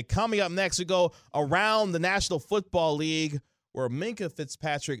 The Fan. Coming up next, we go around the National Football League, where Minkah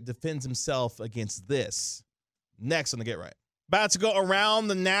Fitzpatrick defends himself against this. Next on the Get Right. About to go around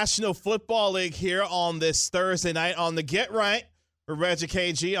the National Football League here on this Thursday night on the Get Right. Reggie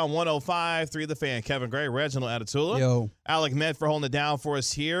KG on 105.3 The Fan. Kevin Gray, Reginald Atatula. Yo. Alec Medford holding it down for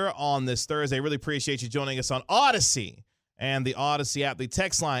us here on this Thursday. Really appreciate you joining us on Odyssey and the Odyssey app. The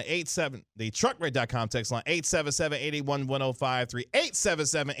text line, the truckrate.com text line, 877-881-1053,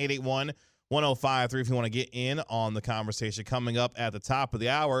 877-881-1053 if you want to get in on the conversation. Coming up at the top of the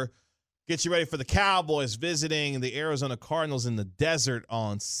hour, get you ready for the Cowboys visiting the Arizona Cardinals in the desert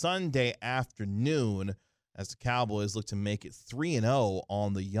on Sunday afternoon, as the Cowboys look to make it 3-0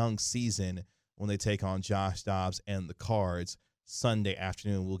 on the young season when they take on Josh Dobbs and the Cards Sunday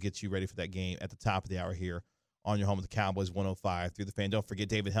afternoon. We'll get you ready for that game at the top of the hour here on your home of the Cowboys 105.3 The Fan. Don't forget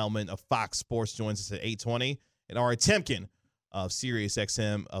David Hellman of Fox Sports joins us at 8:20, and Ari Timken of Sirius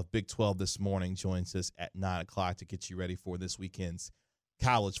XM of Big 12 this morning joins us at 9 o'clock to get you ready for this weekend's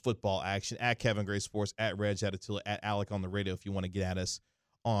college football action. At Kevin Gray Sports, at Reg Atatula, at Alec on the radio if you want to get at us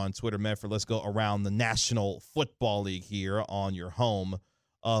on Twitter. Medford, let's go around the National Football League here on your home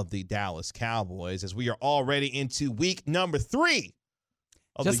of the Dallas Cowboys, as we are already into week number 3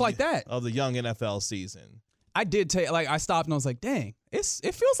 of the young NFL season. I did take I stopped and I was like, dang, it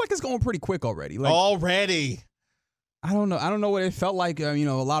feels like it's going pretty quick already. Already. I don't know what it felt like. A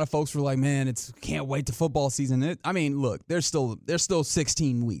lot of folks were like, man, can't wait to football season. Look, there's still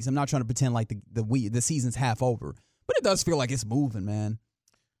 16 weeks. I'm not trying to pretend like the season's half over, but it does feel like it's moving, man.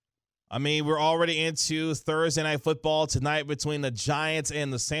 I mean, we're already into Thursday Night Football tonight between the Giants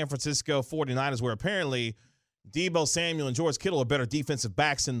and the San Francisco 49ers, where apparently Deebo Samuel and George Kittle are better defensive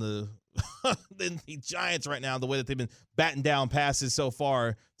backs than the Giants right now, the way that they've been batting down passes so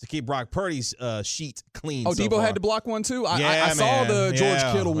far to keep Brock Purdy's sheet clean. Oh, so Deebo far. had to block one too? Yeah, I saw the George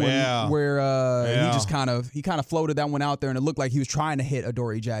Kittle one where Yeah. he just kind of floated that one out there, and it looked like he was trying to hit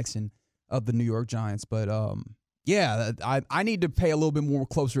Adoree Jackson of the New York Giants. But yeah, I need to pay a little bit more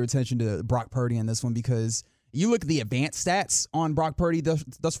closer attention to Brock Purdy in this one, because you look at the advanced stats on Brock Purdy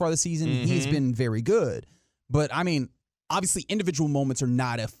thus far this season, he's been very good. But, I mean, obviously individual moments are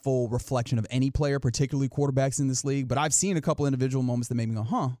not a full reflection of any player, particularly quarterbacks in this league. But I've seen a couple individual moments that made me go,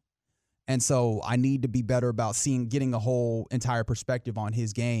 huh. And so I need to be better about getting a whole entire perspective on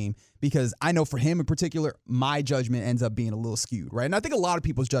his game, because I know for him in particular, my judgment ends up being a little skewed, right? And I think a lot of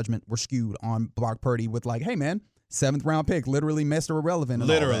people's judgment were skewed on Brock Purdy with like, hey, man, 7th round pick, literally Mr. Irrelevant.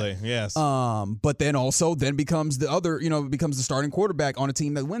 Literally, yes. But then also becomes becomes the starting quarterback on a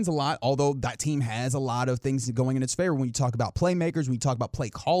team that wins a lot, although that team has a lot of things going in its favor when you talk about playmakers, when you talk about play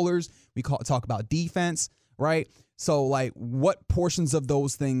callers, talk about defense, right? So, like, what portions of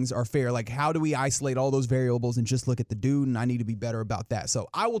those things are fair? Like, how do we isolate all those variables and just look at the dude? And I need to be better about that. So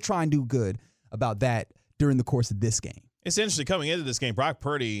I will try and do good about that during the course of this game. It's interesting coming into this game, Brock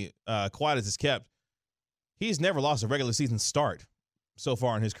Purdy, quiet as it's kept, he's never lost a regular season start so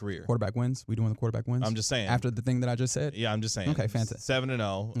far in his career. Quarterback wins? We doing the quarterback wins? I'm just saying. After the thing that I just said? Yeah, I'm just saying. Okay, fantastic.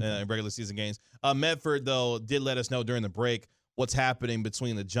 7-0 in regular season games. Medford, though, did let us know during the break what's happening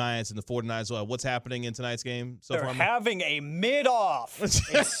between the Giants and the 49ers. What's happening in tonight's game so They're far? having a mid-off.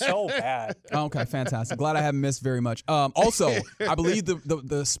 It's so bad. Okay, fantastic. Glad I haven't missed very much. Also, I believe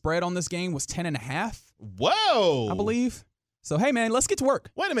the spread on this game was 10.5. Whoa. I believe. So, hey, man, let's get to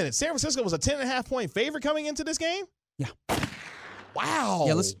work. Wait a minute. San Francisco was a 10.5-point favorite coming into this game? Yeah. Wow.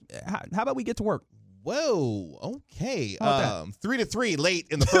 Yeah, how about we get to work? Whoa. Okay. How about 3-3 late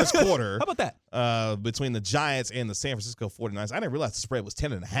in the first quarter. How about that? Between the Giants and the San Francisco 49ers. I didn't realize the spread was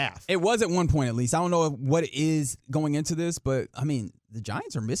 10.5. It was at one point at least. I don't know what it is going into this, but, I mean, the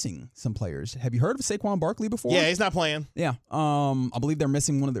Giants are missing some players. Have you heard of Saquon Barkley before? Yeah, he's not playing. Yeah. I believe they're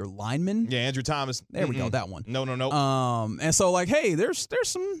missing one of their linemen. Yeah, Andrew Thomas. There we go, that one. No. And so, like, hey, there's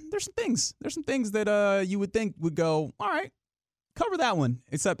some things. There's some things that you would think would go, all right, cover that one.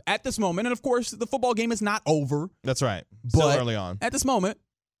 Except at this moment, and of course, the football game is not over. That's right. Still early on. At this moment,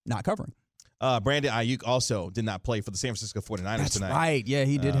 not covering. Brandon Ayuk also did not play for the San Francisco 49ers tonight. That's right. Yeah,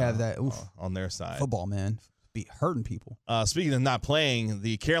 he did have that. Oof. On their side. Football, man. Be hurting people. Speaking of not playing,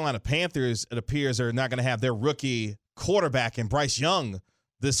 the Carolina Panthers, it appears, are not going to have their rookie quarterback in Bryce Young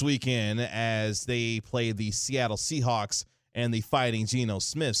this weekend as they play the Seattle Seahawks and the Fighting Geno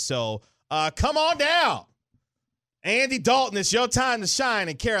Smith. So come on down. Andy Dalton, it's your time to shine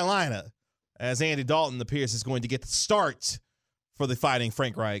in Carolina, as Andy Dalton appears is going to get the start for the Fighting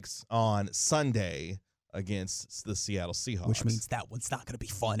Frank Reichs on Sunday against the Seattle Seahawks. Which means that one's not going to be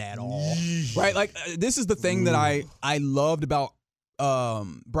fun at all. Right? Like, this is the thing that I loved about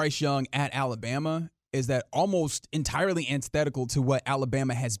Bryce Young at Alabama, is that almost entirely antithetical to what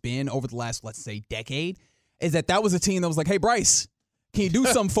Alabama has been over the last, let's say, decade, is that was a team that was like, hey, Bryce, can you do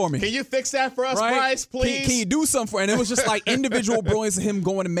something for me? Can you fix that for us, right? Bryce, please? Can you do something for me? And it was just like individual brilliance of him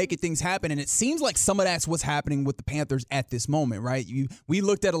going and making things happen. And it seems like some of that's what's happening with the Panthers at this moment, right? We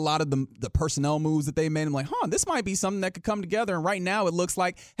looked at a lot of the personnel moves that they made. I'm like, this might be something that could come together. And right now it looks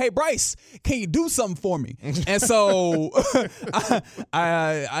like, hey, Bryce, can you do something for me? And so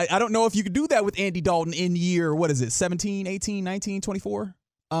I don't know if you could do that with Andy Dalton in year, 17, 18, 19, 24?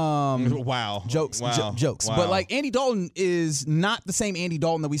 Wow. Jokes. Wow. Jokes. Wow. But, like, Andy Dalton is not the same Andy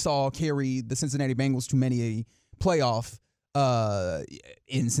Dalton that we saw carry the Cincinnati Bengals to many a playoff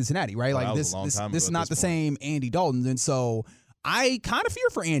in Cincinnati, right? Like, this is not the same Andy Dalton. And so I kind of fear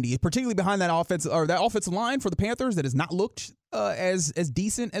for Andy, particularly behind that offensive line for the Panthers that has not looked as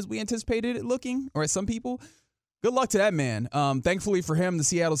decent as we anticipated it looking, or as some people. Good luck to that man. Thankfully for him, the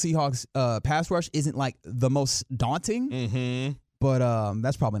Seattle Seahawks pass rush isn't, like, the most daunting. Mm-hmm. But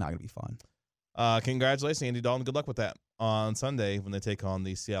that's probably not going to be fun. Congratulations, Andy Dalton. Good luck with that on Sunday when they take on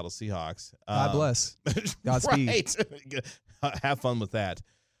the Seattle Seahawks. God bless. Godspeed. Right. Have fun with that.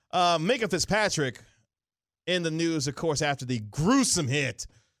 Minka Fitzpatrick in the news, of course, after the gruesome hit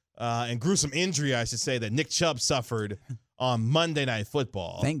and gruesome injury, I should say, that Nick Chubb suffered on Monday Night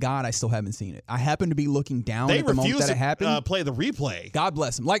Football. Thank God I still haven't seen it. I happened to be looking down at the moment that it happened. They refused to play the replay. God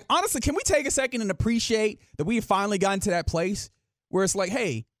bless him. Like, honestly, can we take a second and appreciate that we have finally gotten to that place where it's like,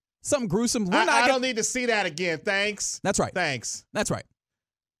 hey, something gruesome. I don't need to see that again. Thanks. That's right. Thanks. That's right.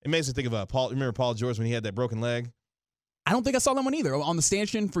 It makes me think of Paul. Remember Paul George when he had that broken leg? I don't think I saw that one either. On the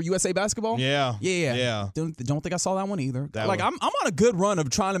stanchion for USA Basketball? Yeah. Don't think I saw that one either. That I'm on a good run of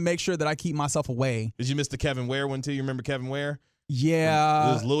trying to make sure that I keep myself away. Did you miss the Kevin Ware one too? You remember Kevin Ware? Yeah.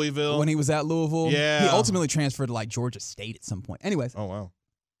 It was Louisville. When he was at Louisville. Yeah. He ultimately transferred to Georgia State at some point. Anyways. Oh, wow.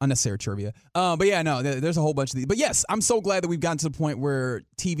 Unnecessary trivia. But yeah, no, there's a whole bunch of these. But yes, I'm so glad that we've gotten to the point where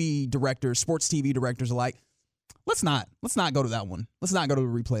TV directors, sports TV directors are like, let's not go to that one. Let's not go to the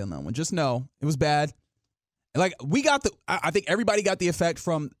replay on that one. Just know it was bad. Like I think everybody got the effect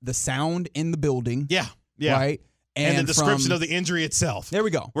from the sound in the building. Yeah. Right? And the description of the injury itself. There we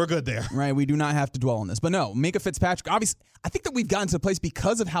go. We're good there. Right? We do not have to dwell on this. But no, Minkah Fitzpatrick, obviously, I think that we've gotten to a place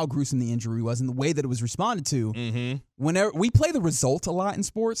because of how gruesome the injury was and the way that it was responded to. Mm-hmm. Whenever we play the result a lot in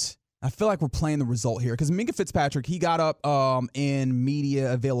sports, I feel like we're playing the result here. Because Minkah Fitzpatrick, he got up in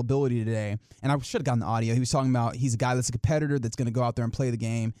media availability today, and I should have gotten the audio. He was talking about he's a guy that's a competitor that's going to go out there and play the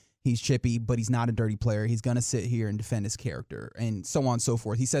game. He's chippy, but he's not a dirty player. He's going to sit here and defend his character, and so on and so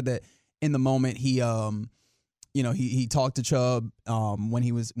forth. He said that in the moment he talked to Chubb when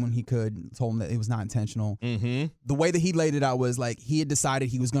he could, told him that it was not intentional. Mm-hmm. The way that he laid it out was like he had decided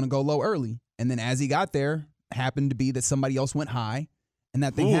he was going to go low early, and then as he got there, happened to be that somebody else went high, and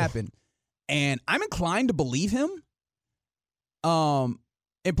that thing happened. And I'm inclined to believe him,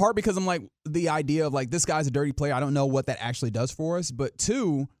 in part because I'm like, the idea of this guy's a dirty player, I don't know what that actually does for us, but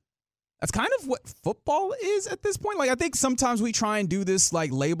two, that's kind of what football is at this point. I think sometimes we try and do this,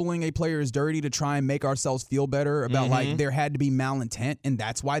 labeling a player as dirty to try and make ourselves feel better about, there had to be malintent, and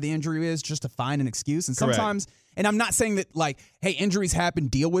that's why the injury is, just to find an excuse. And sometimes, and I'm not saying that, hey, injuries happen,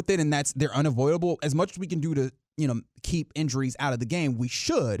 deal with it, and they're unavoidable. As much as we can do to, keep injuries out of the game, we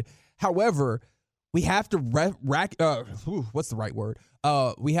should. However, we have to what's the right word?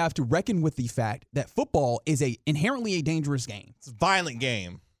 We have to reckon with the fact that football is inherently a dangerous game. It's a violent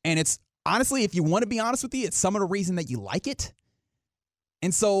game. And it's, honestly, if you want to be honest with you, it's some of the reason that you like it.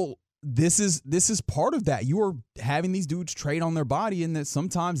 And so this is part of that. You are having these dudes trade on their body, and that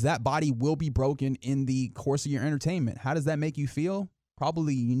sometimes that body will be broken in the course of your entertainment. How does that make you feel?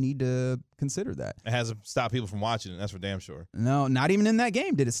 Probably you need to consider that. It hasn't stopped people from watching it. That's for damn sure. No, not even in that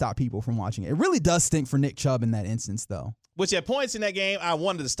game did it stop people from watching it. It really does stink for Nick Chubb in that instance, though. Which at points in that game, I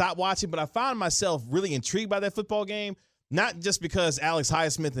wanted to stop watching, but I found myself really intrigued by that football game. Not just because Alex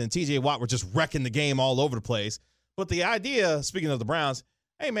Highsmith and T.J. Watt were just wrecking the game all over the place, but the idea, speaking of the Browns,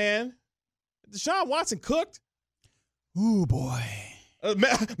 hey, man, Deshaun Watson cooked? Ooh, boy.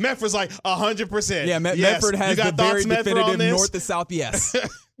 Medford's 100%. Yeah, Medford has the very definitive north to south yes.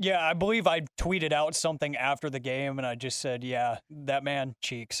 Yeah, I believe I tweeted out something after the game, and I just said, yeah, that man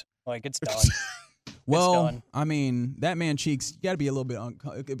cheeks. It's done. Well, I mean, that man cheeks, you got to be a little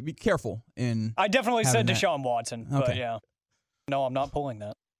bit be careful in I definitely said that. Deshaun Watson, but yeah. No, I'm not pulling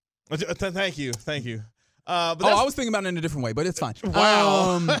that. Thank you. But I was thinking about it in a different way, but it's fine.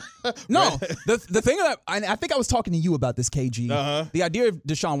 Wow. No, the thing that I think I was talking to you about this, KG. Uh-huh. The idea of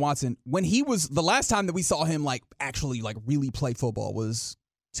Deshaun Watson, when he was, the last time that we saw him actually really play football was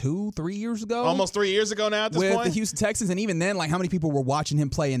 2-3 years ago. Almost 3 years ago now at this with point. The Houston Texans, and even then, how many people were watching him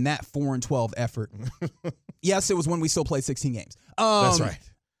play in that 4-12 effort? Yes, it was when we still played 16 games. That's right.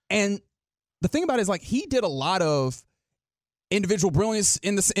 And the thing about it is, he did a lot of individual brilliance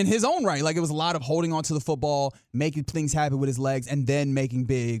in his own right. It was a lot of holding on to the football, making things happen with his legs, and then making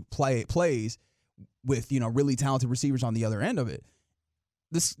big plays with really talented receivers on the other end of it.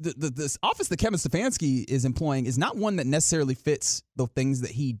 This offense that Kevin Stefanski is employing is not one that necessarily fits the things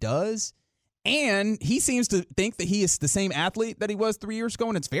that he does, and he seems to think that he is the same athlete that he was 3 years ago,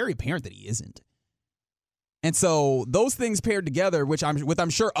 and it's very apparent that he isn't. And so those things paired together, I'm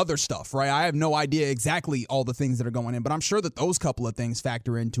sure other stuff, right? I have no idea exactly all the things that are going in, but I'm sure that those couple of things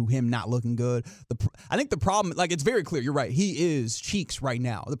factor into him not looking good. I think the problem, it's very clear. You're right. He is cheeks right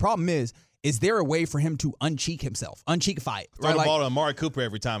now. The problem is there a way for him to uncheek himself, uncheekify it? Throw the ball to Amari Cooper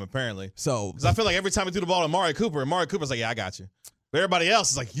every time, apparently. So, because I feel like every time we threw the ball to Amari Cooper's like, yeah, I got you. But everybody else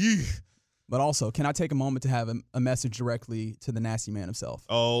is like, yeah. But also, can I take a moment to have a message directly to the nasty man himself?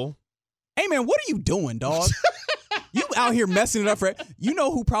 Oh. Hey, man, what are you doing, dog? You out here messing it up, right? You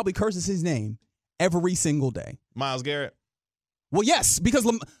know who probably curses his name every single day? Myles Garrett. Well, yes, because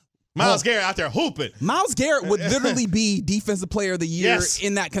Myles Garrett out there hooping. Myles Garrett would literally be Defensive Player of the Year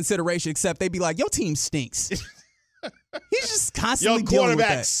in that consideration, except they'd be like, your team stinks. He's just constantly dealing with that.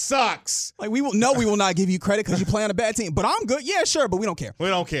 Your quarterback sucks. We will not give you credit because you play on a bad team. But I'm good. Yeah, sure, but we don't care. We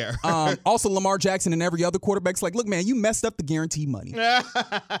don't care. Also, Lamar Jackson and every other quarterback's like, look, man, you messed up the guaranteed money.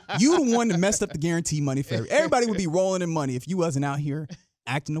 You the one that messed up the guaranteed money for everybody would be rolling in money if you wasn't out here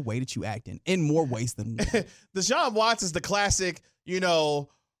acting the way that you acting in more ways than one. Deshaun Watson's the classic,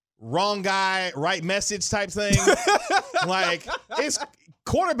 wrong guy, right message type thing. Like,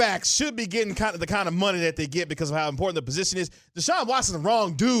 quarterbacks should be getting the kind of money that they get because of how important the position is. Deshaun Watson's the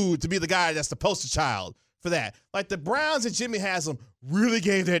wrong dude to be the guy that's the poster child for that. Like, the Browns and Jimmy Haslam really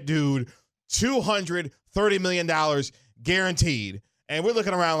gave that dude $230 million guaranteed. And we're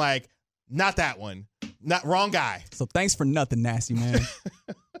looking around like, not that one. Not wrong guy. So thanks for nothing, nasty man.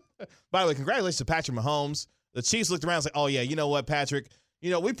 By the way, congratulations to Patrick Mahomes. The Chiefs looked around and said, oh, yeah, you know what, Patrick?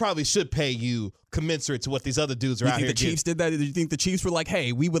 We probably should pay you commensurate to what these other dudes are out here. You think the Chiefs did that? Do you think the Chiefs were like,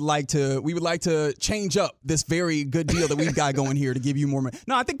 hey, we would like to change up this very good deal that we've got going here to give you more money?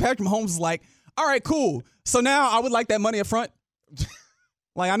 No, I think Patrick Mahomes is like, all right, cool. So now I would like that money up front.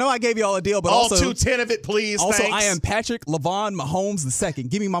 Like, I know I gave you all a deal, but all also 210 of it, please. Also, thanks. I am Patrick Lavon Mahomes II.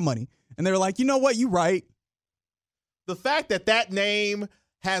 Give me my money. And they were like, you know what? You right. The fact that name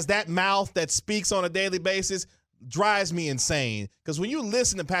has that mouth that speaks on a daily basis drives me insane. Because when you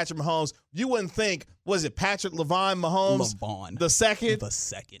listen to Patrick Mahomes, you wouldn't think, was it Patrick Lavon Mahomes the second? The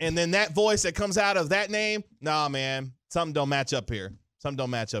second. And then that voice that comes out of that name, nah, man, something don't match up here.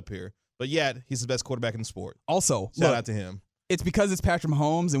 But yet, he's the best quarterback in the sport. Also, shout out to him. It's because it's Patrick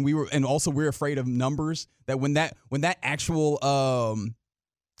Mahomes, and also we're afraid of numbers. That when that actual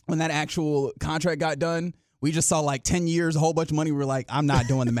contract got done, we just saw like 10 years, a whole bunch of money. We were like, I'm not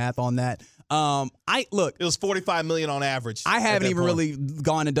doing the math on that. It was $45 million on average. I haven't even really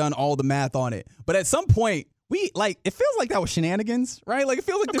gone and done all the math on it, but at some point, it feels like that was shenanigans, right? Like, it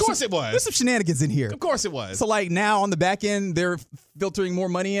feels like there's some shenanigans in here. Of course it was. So like now on the back end, they're filtering more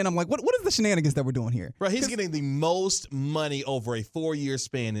money in. I'm like, what is the shenanigans that we're doing here? Right, he's getting the most money over a 4-year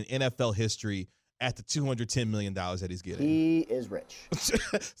span in NFL history at the $210 million that he's getting. He is rich.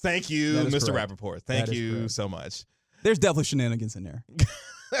 Thank you, Mr. Rappaport. Thank you so much. There's definitely shenanigans in there.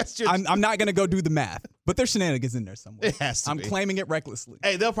 That's just, I'm not going to go do the math, but there's shenanigans in there somewhere. It has to I'm be. claiming it recklessly.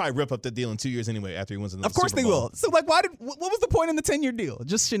 Hey, they'll probably rip up the deal in 2 years anyway after he wins another Of course Super they Bowl. will. So, like, what was the point in the 10-year deal?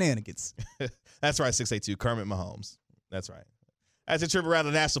 Just shenanigans. That's right, 682, Kermit Mahomes. That's right. As a trip around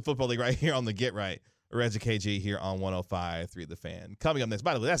the National Football League right here on the Get Right, Reggie KG here on 105.3 The Fan. Coming up next,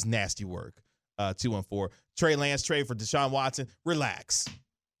 by the way, that's nasty work. 214. Trey Lance trade for Deshaun Watson. Relax,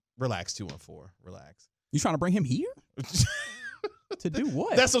 214. Relax. You trying to bring him here? To do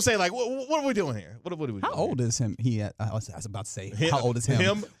what? That's what I'm saying. Like, what are we doing here? What are we doing? How old is him? I was about to say, how old is him?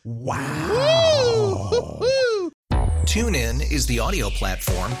 Him? Wow. TuneIn is the audio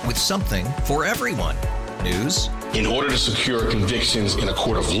platform with something for everyone. News. In order to secure convictions in a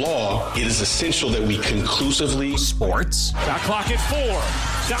court of law, it is essential that we conclusively. Sports. Shot clock at 4.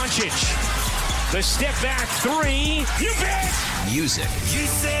 Doncic. The step back 3. You bet. Music. You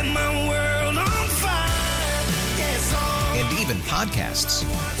set my world on fire. And even podcasts.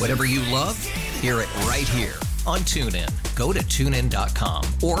 Whatever you love, hear it right here on TuneIn. Go to TuneIn.com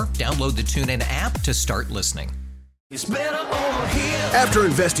or download the TuneIn app to start listening. It's better over here. After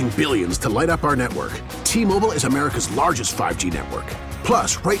investing billions to light up our network, T-Mobile is America's largest 5G network.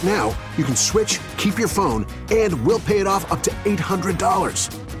 Plus, right now, you can switch, keep your phone, and we'll pay it off up to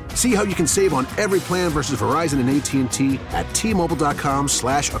 $800. See how you can save on every plan versus Verizon and AT&T at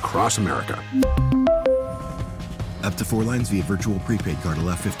T-Mobile.com/across America. Up to 4 lines via virtual prepaid card.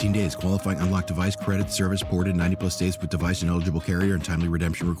 Allow 15 days. Qualifying unlocked device credit service ported 90+ days with device and eligible carrier and timely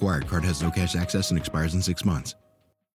redemption required. Card has no cash access and expires in 6 months.